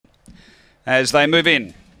as they move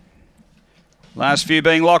in. Last few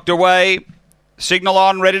being locked away. Signal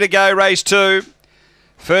on, ready to go, race 2.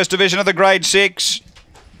 First division of the Grade 6.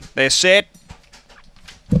 They're set.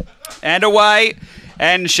 And away.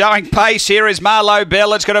 And showing pace here is Marlowe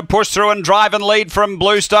Bell. It's going to push through and drive and lead from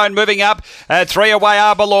Bluestone. Moving up, 3 away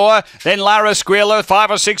Arbalor. Then Lara Squealer, 5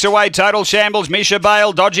 or 6 away Total Shambles. Misha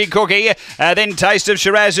Bale, Dodgy Cookie. Then Taste of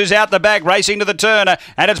Shiraz, who's out the back, racing to the turn.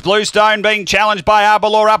 And it's Bluestone being challenged by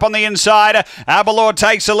Arbalor up on the inside. Arbalor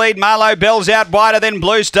takes the lead. Marlowe Bell's out wider than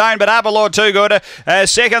Bluestone, but Arbalor too good.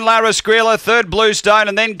 Second Lara Squealer, third Bluestone,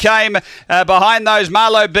 and then came behind those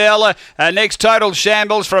Marlowe Bell. Next Total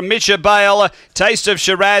Shambles from Misha Bale. Taste of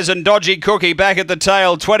Shiraz and Dodgy Cookie back at the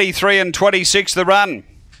tail, 23 and 26 the run.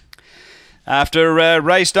 After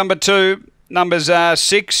race number 2, numbers are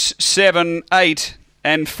 6, 7, 8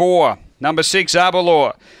 and 4. Number 6,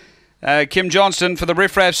 Arbalor. Kim Johnston for the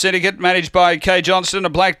Riff Raff Syndicate, managed by Kay Johnston, a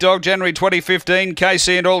black dog, January 2015,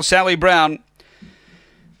 KC and all, Sally Brown.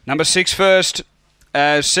 Number 6 first,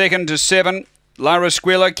 2nd to 7, Lara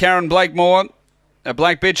Squealer, Karen Blakemore. A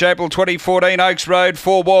black bitch, April 2014, Oaks Road,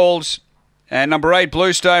 4 Walls. And number 8,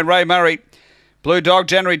 Bluestone, Ray Murray. Blue Dog,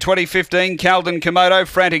 January 2015, Calden Komodo,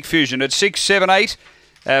 Frantic Fusion. At 6, 7, 8.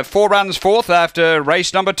 4 runs fourth after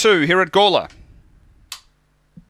race number 2 here at Gawler.